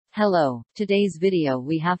Hello, today's video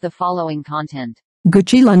we have the following content.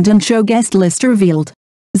 Gucci London show guest list revealed.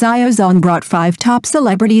 Xiao Zhan brought 5 top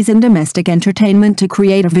celebrities in domestic entertainment to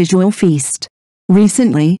create a visual feast.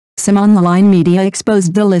 Recently, some online media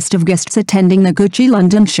exposed the list of guests attending the Gucci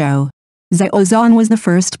London show. Xiao Zhan was the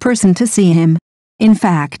first person to see him. In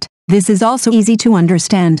fact, this is also easy to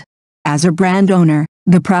understand. As a brand owner,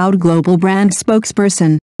 the proud global brand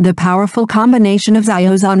spokesperson, the powerful combination of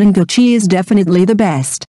Xiao Zhan and Gucci is definitely the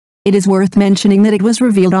best. It is worth mentioning that it was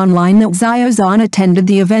revealed online that Xiao Zhan attended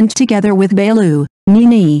the event together with Bailu,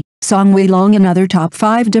 Weilong and other top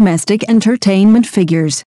 5 domestic entertainment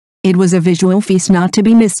figures. It was a visual feast not to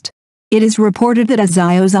be missed. It is reported that as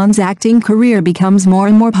Xiao Zhan's acting career becomes more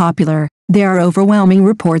and more popular, there are overwhelming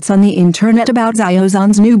reports on the internet about Xiao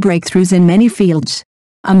Zhan's new breakthroughs in many fields.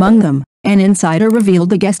 Among them, an insider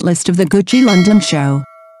revealed the guest list of the Gucci London show.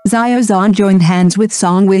 Xiao Zhan joined hands with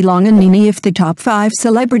Weilong and if the top 5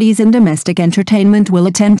 celebrities in domestic entertainment will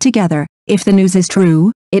attend together. If the news is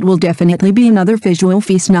true, it will definitely be another visual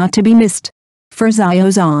feast not to be missed. For Xiao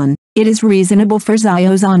Zhan, it is reasonable for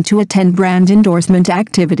Xiao Zhan to attend brand endorsement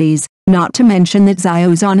activities, not to mention that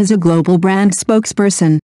Xiao Zhan is a global brand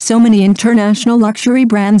spokesperson, so many international luxury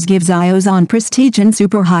brands give Xiao Zhan prestige and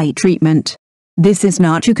super high treatment. This is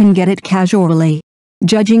not you can get it casually.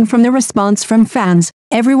 Judging from the response from fans,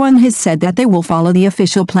 everyone has said that they will follow the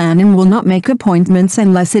official plan and will not make appointments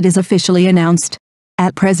unless it is officially announced.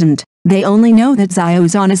 At present, they only know that Xiao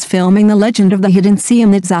Zhan is filming The Legend of the Hidden Sea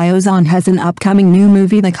and that Xiao Zhan has an upcoming new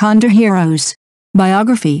movie, The Condor Heroes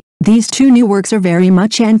biography. These 2 new works are very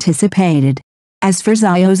much anticipated. As for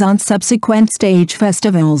Xiao Zhan's subsequent stage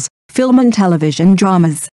festivals, film and television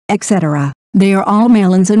dramas, etc., they are all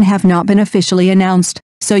mail-ins and have not been officially announced,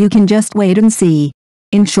 so you can just wait and see.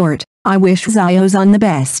 In short, I wish Xiao Zhan the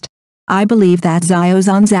best. I believe that Xiao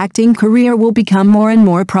Zhan's acting career will become more and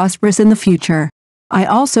more prosperous in the future. I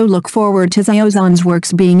also look forward to Xiao Zhan's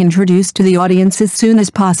works being introduced to the audience as soon as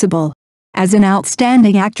possible. As an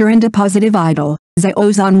outstanding actor and a positive idol,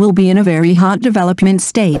 Xiao Zhan will be in a very hot development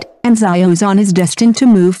state, and Xiao Zhan is destined to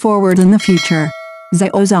move forward in the future.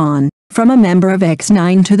 Xiao Zhan, from a member of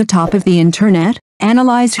X9 to the top of the internet,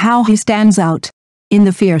 analyzed how he stands out. In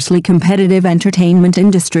the fiercely competitive entertainment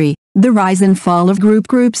industry, the rise and fall of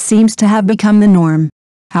groups seems to have become the norm.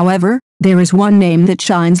 However, there is one name that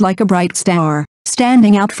shines like a bright star,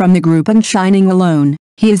 standing out from the group and shining alone.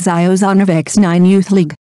 He is Xiao Zhan of X9 Youth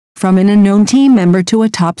League. From an unknown team member to a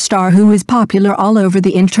top star who is popular all over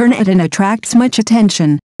the internet and attracts much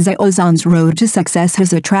attention, Xiao Zhan's road to success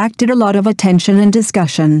has attracted a lot of attention and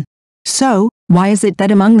discussion. So, why is it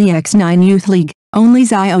that among the X9 Youth League, only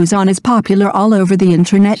Xiao Zhan is popular all over the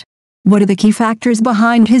internet? What are the key factors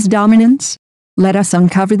behind his dominance? Let us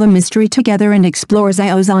uncover the mystery together and explore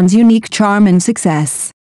Xiao Zhan's unique charm and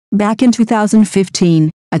success. Back in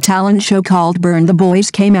 2015, a talent show called Burn the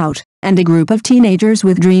Boys came out, and a group of teenagers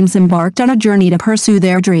with dreams embarked on a journey to pursue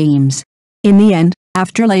their dreams. In the end,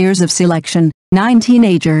 after layers of selection, 9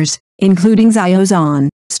 teenagers, including Xiao Zhan,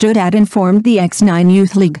 stood out and formed the X9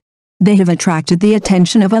 Youth League. They have attracted the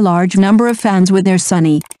attention of a large number of fans with their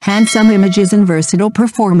sunny, handsome images and versatile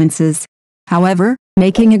performances. However,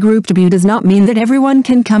 making a group debut does not mean that everyone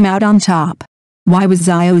can come out on top. Why was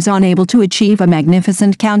Xiao Zhan able to achieve a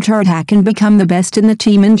magnificent counterattack and become the best in the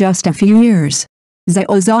team in just a few years?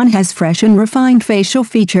 Xiao Zhan has fresh and refined facial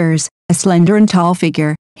features, a slender and tall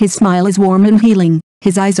figure, his smile is warm and healing,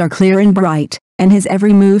 his eyes are clear and bright, and his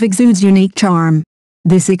every move exudes unique charm.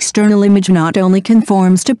 This external image not only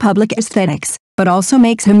conforms to public aesthetics, but also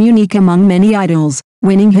makes him unique among many idols,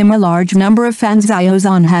 winning him a large number of fans. Xiao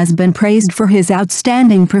Zhan has been praised for his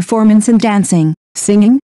outstanding performance in dancing,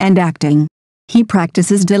 singing, and acting. He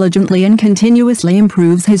practices diligently and continuously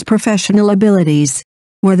improves his professional abilities.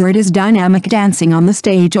 Whether it is dynamic dancing on the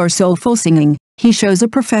stage or soulful singing, he shows a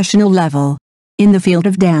professional level. In the field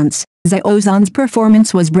of dance, Xiao Zhan's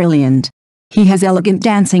performance was brilliant. He has elegant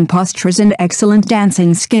dancing postures and excellent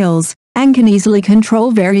dancing skills, and can easily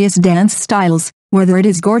control various dance styles. Whether it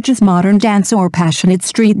is gorgeous modern dance or passionate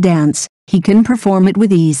street dance, he can perform it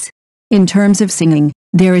with ease. In terms of singing,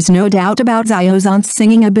 there is no doubt about Xiao Zhan's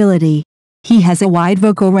singing ability. He has a wide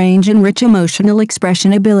vocal range and rich emotional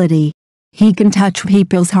expression ability. He can touch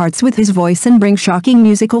people's hearts with his voice and bring shocking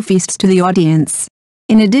musical feasts to the audience.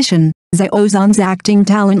 In addition, Xiao Zhan's acting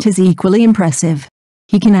talent is equally impressive.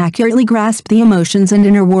 He can accurately grasp the emotions and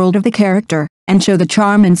inner world of the character, and show the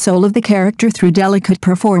charm and soul of the character through delicate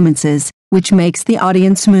performances, which makes the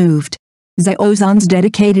audience moved. Xiao Zhan's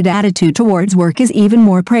dedicated attitude towards work is even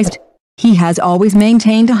more praised. He has always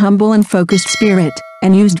maintained a humble and focused spirit,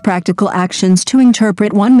 and used practical actions to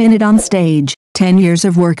interpret 1 minute on stage, 10 years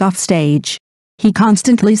of work off stage. He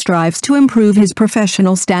constantly strives to improve his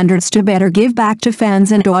professional standards to better give back to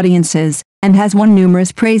fans and audiences, and has won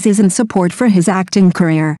numerous praises and support for his acting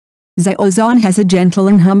career. Xiao Zhan has a gentle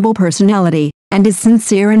and humble personality, and is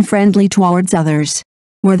sincere and friendly towards others.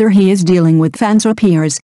 Whether he is dealing with fans or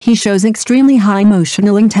peers, he shows extremely high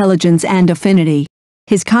emotional intelligence and affinity.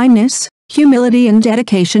 His kindness, humility and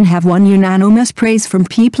dedication have won unanimous praise from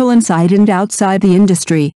people inside and outside the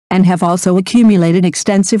industry, and have also accumulated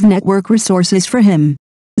extensive network resources for him.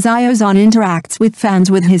 Xiao Zhan interacts with fans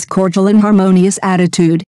with his cordial and harmonious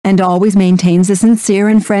attitude, and always maintains a sincere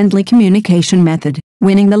and friendly communication method,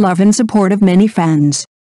 winning the love and support of many fans.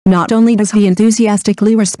 Not only does he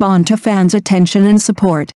enthusiastically respond to fans' attention and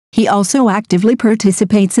support, he also actively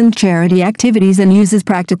participates in charity activities and uses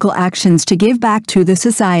practical actions to give back to the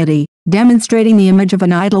society, demonstrating the image of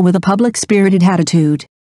an idol with a public-spirited attitude.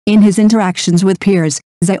 In his interactions with peers,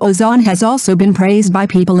 Xiao Zhan has also been praised by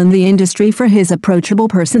people in the industry for his approachable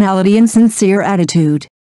personality and sincere attitude.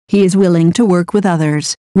 He is willing to work with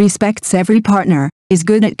others, respects every partner, is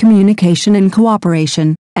good at communication and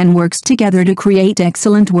cooperation, and works together to create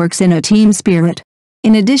excellent works in a team spirit.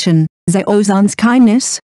 In addition, Xiao Zhan's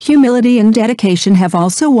kindness, humility and dedication have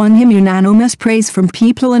also won him unanimous praise from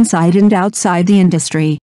people inside and outside the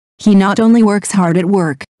industry. He not only works hard at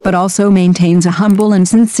work, but also maintains a humble and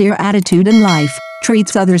sincere attitude in life,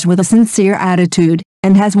 treats others with a sincere attitude,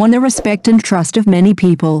 and has won the respect and trust of many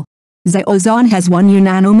people. Xiao Zhan has won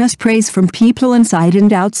unanimous praise from people inside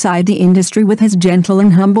and outside the industry with his gentle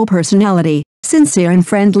and humble personality, sincere and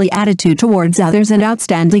friendly attitude towards others and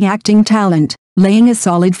outstanding acting talent, laying a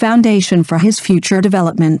solid foundation for his future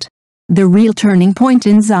development. The real turning point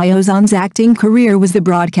in Xiao Zhan's acting career was the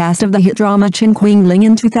broadcast of the hit drama Chen Qingling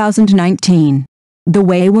in 2019. The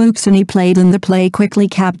Wei Wuxin he played in the play quickly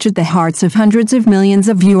captured the hearts of hundreds of millions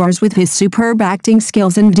of viewers with his superb acting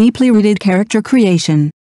skills and deeply rooted character creation.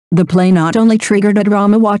 The play not only triggered a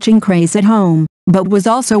drama-watching craze at home, but was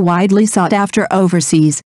also widely sought after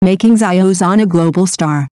overseas, making Xiao Zhan a global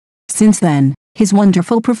star. Since then, his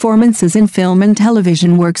wonderful performances in film and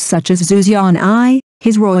television works such as Zhu Xian I,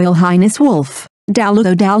 His Royal Highness Wolf,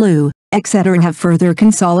 Dalu Dalu, etc. have further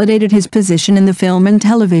consolidated his position in the film and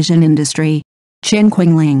television industry. Chen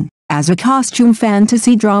Qingling, as a costume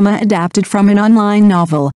fantasy drama adapted from an online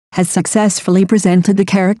novel, has successfully presented the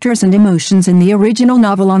characters and emotions in the original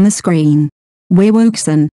novel on the screen. Wei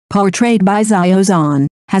Wuxin, portrayed by Xiao Zhan,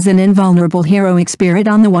 has an invulnerable heroic spirit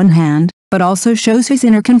on the one hand, but also shows his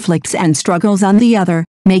inner conflicts and struggles on the other,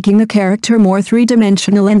 making the character more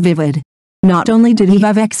three-dimensional and vivid. Not only did he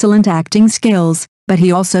have excellent acting skills, but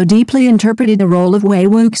he also deeply interpreted the role of Wei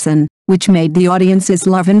Wuxin, which made the audience's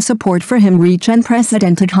love and support for him reach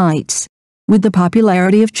unprecedented heights. With the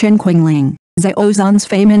popularity of Chen Qingling, Xiao Zhan's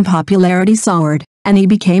fame and popularity soared, and he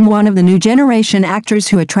became one of the new generation actors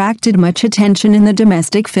who attracted much attention in the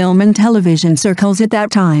domestic film and television circles at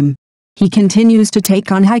that time. He continues to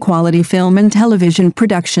take on high-quality film and television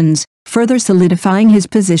productions, further solidifying his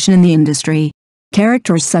position in the industry.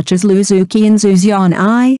 Characters such as Lu Zuki in Zhu Xian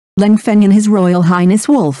I, Leng Feng in His Royal Highness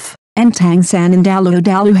Wolf, and Tang San in Dalu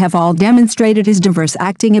Dalu have all demonstrated his diverse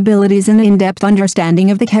acting abilities and in-depth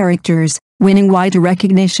understanding of the characters, winning wider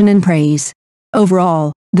recognition and praise.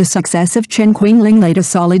 Overall, the success of Chen Qingling laid a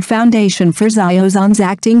solid foundation for Xiao Zhan's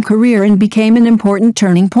acting career and became an important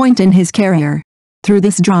turning point in his career. Through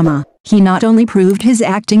this drama, he not only proved his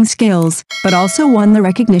acting skills, but also won the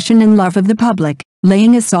recognition and love of the public,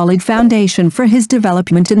 laying a solid foundation for his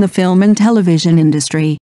development in the film and television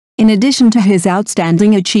industry. In addition to his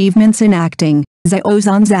outstanding achievements in acting, Xiao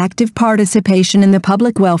Zhan's active participation in the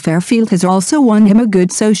public welfare field has also won him a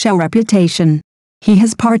good social reputation. He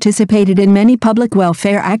has participated in many public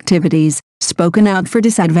welfare activities, spoken out for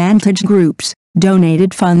disadvantaged groups,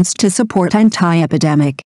 donated funds to support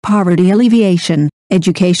anti-epidemic, poverty alleviation,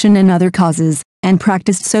 education and other causes, and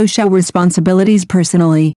practiced social responsibilities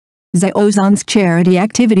personally. Xiao Zhan's charity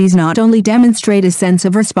activities not only demonstrate a sense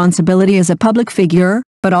of responsibility as a public figure,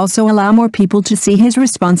 but also allow more people to see his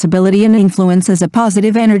responsibility and influence as a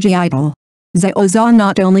positive energy idol. Xiao Zhan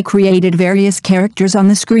not only created various characters on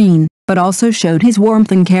the screen, but also showed his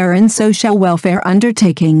warmth and care in social welfare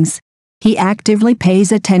undertakings. He actively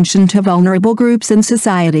pays attention to vulnerable groups in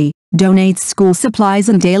society, donates school supplies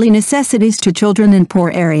and daily necessities to children in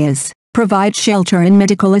poor areas, provides shelter and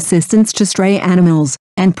medical assistance to stray animals,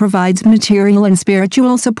 and provides material and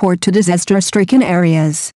spiritual support to disaster-stricken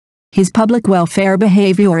areas. His public welfare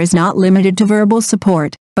behavior is not limited to verbal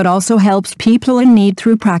support, but also helps people in need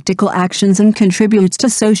through practical actions and contributes to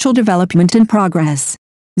social development and progress.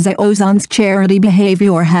 Xiao Zhan's charity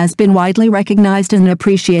behavior has been widely recognized and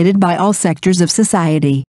appreciated by all sectors of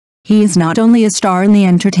society. He is not only a star in the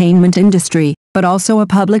entertainment industry, but also a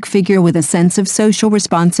public figure with a sense of social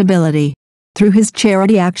responsibility. Through his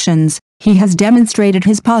charity actions, he has demonstrated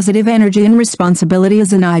his positive energy and responsibility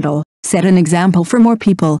as an idol, set an example for more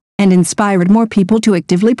people, and inspired more people to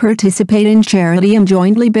actively participate in charity and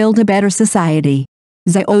jointly build a better society.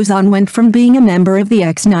 Xiao Zhan went from being a member of the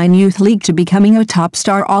X9 Youth League to becoming a top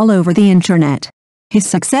star all over the internet. His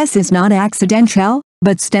success is not accidental,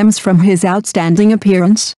 but stems from his outstanding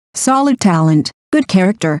appearance, solid talent, good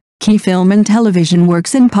character, key film and television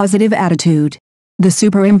works and positive attitude. The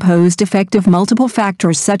superimposed effect of multiple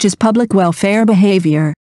factors such as public welfare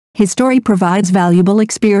behavior. His story provides valuable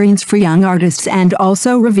experience for young artists and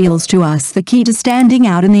also reveals to us the key to standing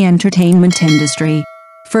out in the entertainment industry.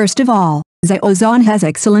 First of all, Xiao Zhan has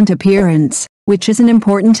excellent appearance, which is an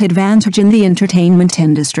important advantage in the entertainment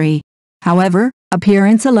industry. However,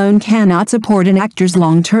 appearance alone cannot support an actor's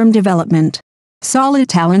long-term development. Solid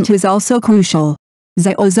talent is also crucial.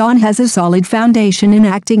 Xiao Zhan has a solid foundation in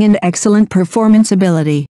acting and excellent performance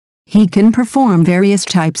ability. He can perform various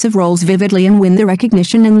types of roles vividly and win the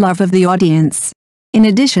recognition and love of the audience. In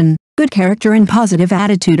addition, good character and positive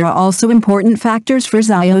attitude are also important factors for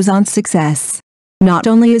Xiao Zhan's success. Not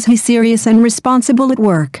only is he serious and responsible at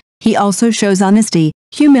work, he also shows honesty,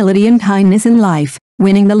 humility and kindness in life,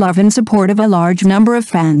 winning the love and support of a large number of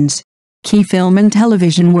fans. Key film and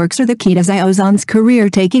television works are the key to Xiao Zhan's career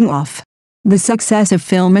taking off. The success of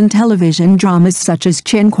film and television dramas such as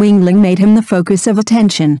Chen Qingling made him the focus of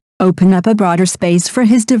attention, opened up a broader space for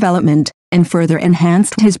his development, and further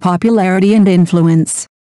enhanced his popularity and influence.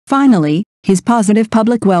 Finally, his positive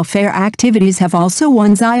public welfare activities have also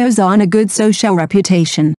won Xiao Zhan a good social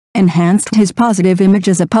reputation, enhanced his positive image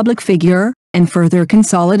as a public figure, and further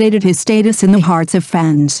consolidated his status in the hearts of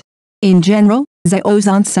fans. In general, Xiao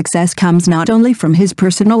Zhan's success comes not only from his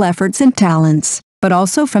personal efforts and talents, but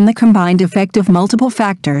also from the combined effect of multiple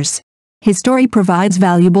factors. His story provides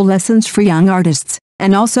valuable lessons for young artists,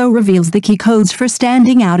 and also reveals the key codes for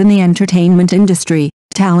standing out in the entertainment industry: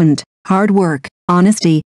 talent, hard work,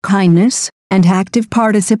 honesty, kindness, and active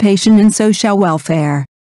participation in social welfare.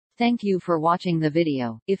 Thank you for watching the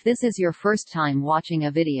video. If this is your first time watching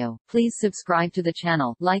a video, please subscribe to the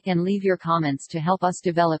channel, like and leave your comments to help us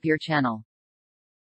develop your channel.